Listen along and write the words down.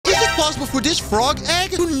possible for this frog egg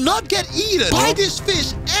to not get eaten by this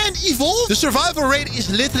fish and evolve? The survival rate is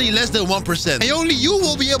literally less than 1%. And only you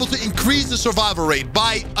will be able to increase the survival rate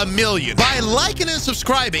by 1,000,000. By liking and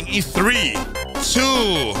subscribing in 3,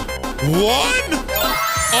 2, 1.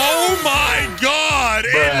 Oh my god!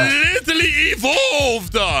 It literally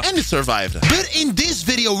evolved! And it survived. But in this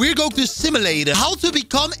video, we're going to simulate how to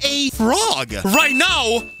become a frog. Right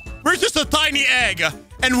now, we're just a tiny egg.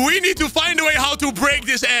 And we need to find a way how to break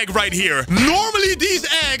this egg right here. Normally, these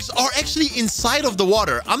eggs are actually inside of the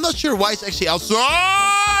water. I'm not sure why it's actually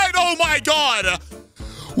outside. Oh my god!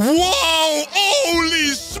 Whoa!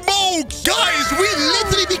 Holy smokes! Guys, we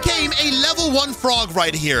literally became a level 1 frog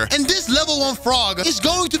right here. And this level 1 frog is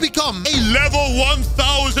going to become a level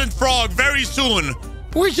 1000 frog very soon.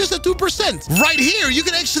 We're just at 2%. Right here, you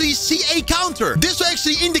can actually see a counter. This will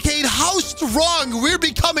actually indicate how strong we're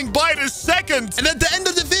becoming by the second. And at the end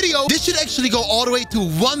of the video, this should actually go all the way to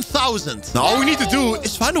 1000. Now, all we need to do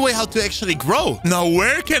is find a way how to actually grow. Now,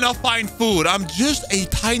 where can I find food? I'm just a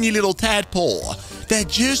tiny little tadpole that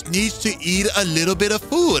just needs to eat a little bit of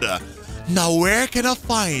food. Now, where can I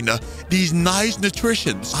find these nice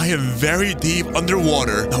nutritions? I am very deep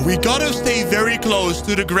underwater. Now, we gotta stay very close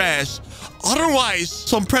to the grass. Otherwise,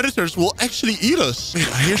 some predators will actually eat us. Wait,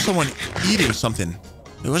 I hear someone eating something.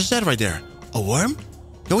 Wait, what is that right there? A worm?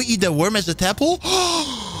 Can we eat that worm as a tadpole?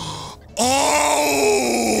 Oh!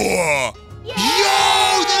 Yay! Yo!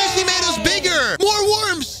 That actually made us bigger! More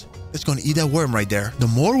worms! It's gonna eat that worm right there. The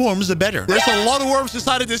more worms, the better. There's a lot of worms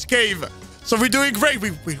inside of this cave. So we're doing great.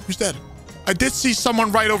 Wait, who's that? I did see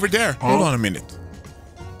someone right over there. Hold on a minute.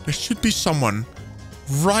 There should be someone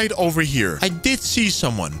right over here. I did see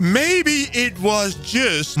someone. Maybe it was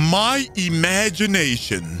just my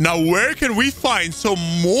imagination. Now, where can we find some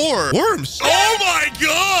more worms? Oh my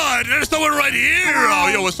god! There's someone right here. Oh,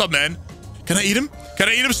 yo, what's up, man? Can I eat him? Can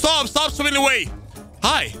I eat him? Stop swimming away.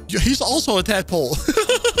 Hi. He's also a tadpole.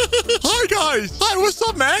 Hi, guys. Hi, what's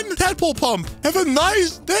up, man? Tadpole pump. Have a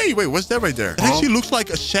nice day. Wait, what's that right there? It actually looks like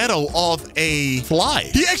a shadow of a fly.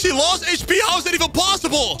 He actually lost HP. How is that even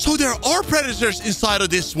possible? So there are predators inside of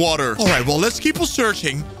this water. All right, well, let's keep on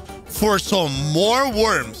searching for some more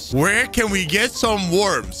worms. Where can we get some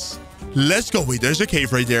worms? Let's go. Wait, there's a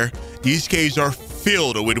cave right there. These caves are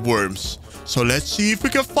filled with worms. So let's see if we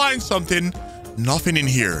can find something. Nothing in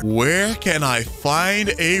here. Where can I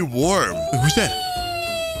find a worm? Wait, who's that?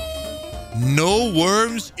 No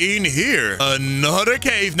worms in here. Another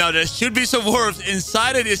cave. Now, there should be some worms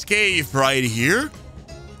inside of this cave right here.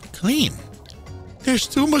 Clean. There's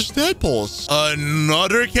too much tadpoles.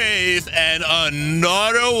 Another cave and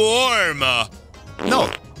another worm. No.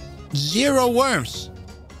 0 worms.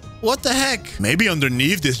 What the heck? Maybe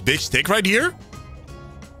underneath this big stick right here?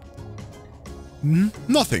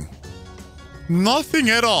 Nothing. Nothing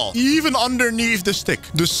at all. Even underneath the stick.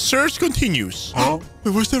 The search continues.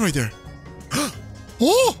 Wait, what's that right there?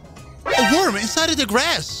 Oh! A worm inside of the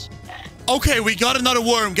grass. Okay, we got another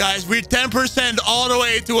worm, guys. We're 10% all the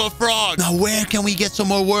way to a frog. Now, where can we get some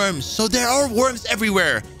more worms? So there are worms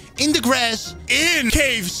everywhere. In the grass, in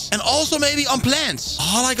caves, and also maybe on plants.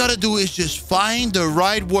 All I gotta do is just find the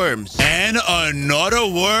right worms. And another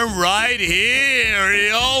worm right here.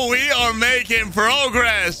 Yo, we are making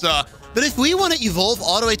progress. But if we want to evolve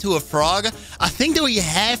all the way to a frog, I think that we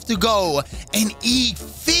have to go and eat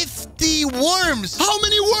 50 worms. How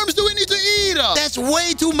many worms do we need to eat? That's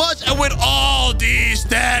way too much. And with all these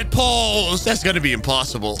tadpoles, that's going to be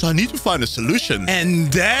impossible. So I need to find a solution.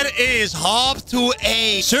 And that is hop to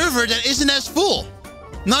a server that isn't as full.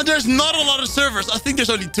 Now, there's not a lot of servers. I think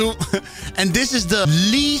there's only 2. And this is the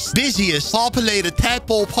least busiest populated,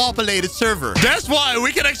 tadpole populated server. That's why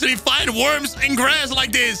we can actually find worms in grass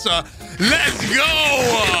like this. Let's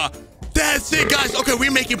go. That's it, guys. Okay,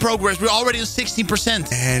 we're making progress. We're already at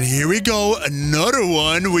 16%. And here we go. Another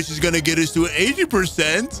one, which is going to get us to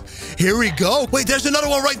 80%. Here we go. Wait, there's another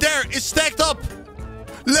one right there. It's stacked up.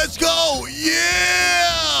 Let's go.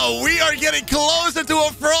 Yeah. We are getting closer to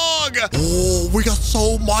a frog. Oh, we got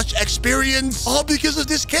so much experience. All because of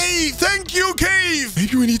this cave. Thank you, cave.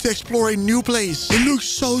 Maybe we need to explore a new place. It looks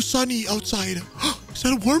so sunny outside. Is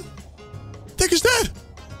that a worm? What the heck is that?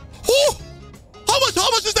 Oh, how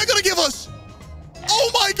much is that going to give us?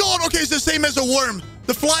 Oh, my God. Okay, it's the same as a worm.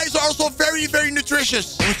 The flies are also very, very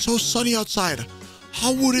nutritious. Oh, it's so sunny outside.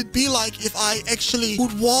 How would it be like if I actually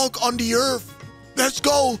would walk on the earth? Let's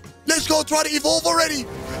go. Let's go. Try to evolve already.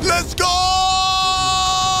 Let's go.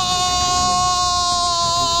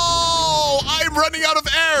 I'm running out of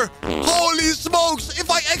air. Holy smokes.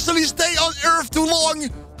 If I actually stay on Earth too long,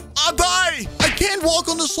 I'll die. I can't walk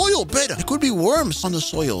on the soil. But there could be worms on the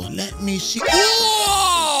soil. Let me see.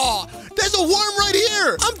 Oh!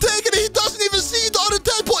 bigger. I'm taking it. He doesn't even see the other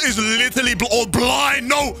tadpole. Is literally blind.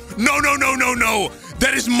 No.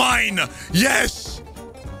 That is mine. Yes.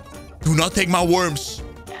 Do not take my worms.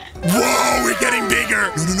 Whoa, we're getting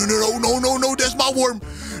bigger. No. That's my worm.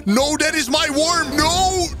 No, that is my worm.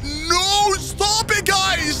 No. Stop it,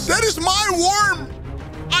 guys. That is my worm.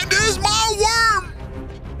 This is my worm.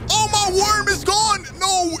 Oh, my worm is gone.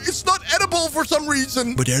 No, it's not edible for some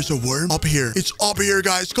reason. But there's a worm up here. It's up here,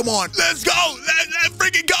 guys. Come on. Let's go. Let's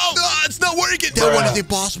freaking go. It's not working. That one is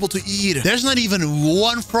impossible to eat. There's not even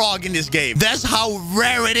one frog in this game. That's how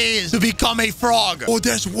rare it is to become a frog. Oh,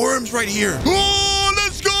 there's worms right here. Oh,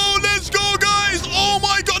 let's go, guys. Oh,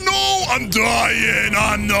 my God. No, I'm dying.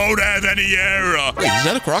 I don't have any air. Wait, is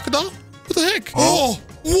that a crocodile? What the heck? Oh,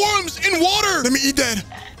 worms in water. Let me eat that.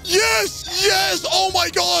 Yes. Oh, my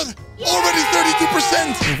God. Already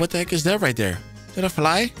 32%. Hey, what the heck is that right there? Is that a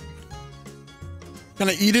fly? Can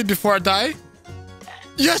I eat it before I die?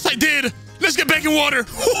 Yes, I did. Let's get back in water.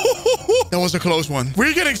 That was a close one.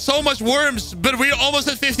 We're getting so much worms, but we're almost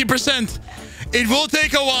at 50%. It will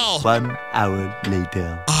take a while. 1 hour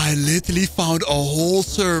later. I literally found a whole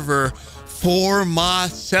server for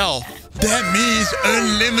myself. That means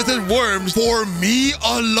unlimited worms for me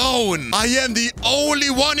alone. I am the only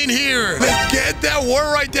one in here. Let's get that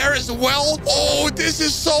worm right there as well. Oh, this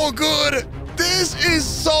is so good. This is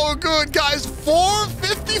so good, guys.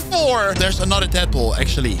 454. There's another tadpole,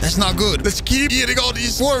 actually. That's not good. Let's keep eating all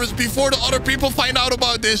these worms before the other people find out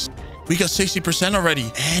about this. We got 60%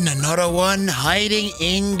 already. And another one hiding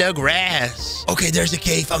in the grass. Okay, there's a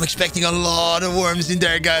cave. I'm expecting a lot of worms in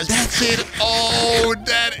there, guys. That's it. Oh,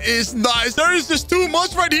 that is nice. There is just too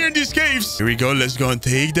much right here in these caves. Here we go. Let's go and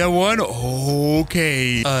take that one.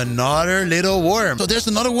 Okay. Another little worm. So there's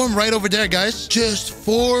another worm right over there, guys. Just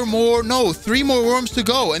 3 more worms to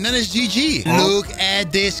go. And then it's GG. Look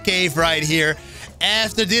at this cave right here.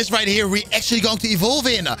 After this right here, we're actually going to evolve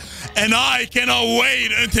in. And I cannot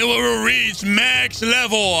wait until we will reach max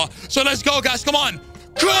level. So let's go, guys. Come on.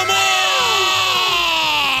 Come on.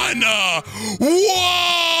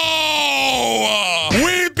 Whoa.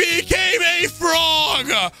 We became a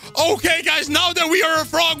frog. Okay, guys. Now that we are a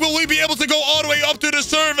frog, will we be able to go all the way up to the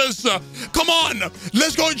surface? Come on.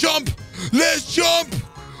 Let's go and jump. Let's jump.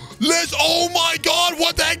 Oh my God,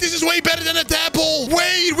 what the heck? This is way better than a tadpole.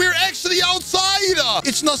 Wait, we're actually outside.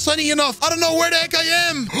 It's not sunny enough. I don't know where the heck I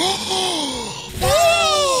am.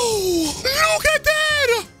 Whoa, look at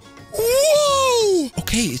that. Whoa.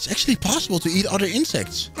 Okay, it's actually possible to eat other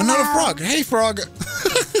insects. Another frog. Hey, frog.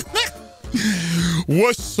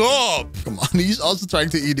 What's up? Come on, he's also trying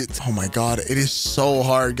to eat it. Oh my God, it is so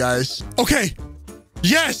hard, guys. Okay.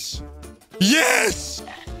 Yes.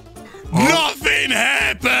 Nothing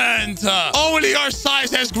happened. Only our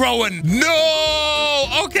size has grown. No.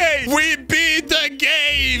 Okay. We beat the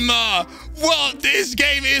game. Well, this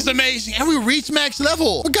game is amazing. And we reached max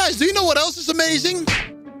level. But guys, do you know what else is amazing?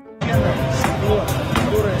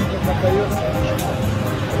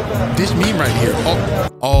 This meme right here.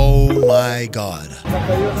 Oh my God.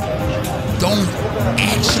 Don't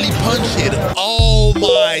actually punch it. Oh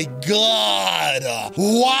my God.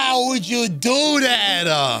 Why would you do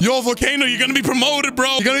that? Yo, Volcano, you're gonna be promoted,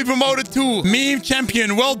 bro. You're gonna be promoted to meme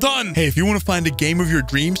champion. Well done. Hey, if you want to find the game of your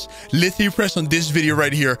dreams, literally press on this video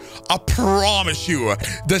right here. I promise you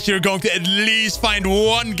that you're going to at least find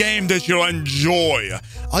one game that you'll enjoy.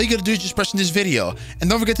 All you gotta do is just press on this video. And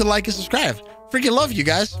don't forget to like and subscribe. Freaking love you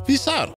guys. Peace out.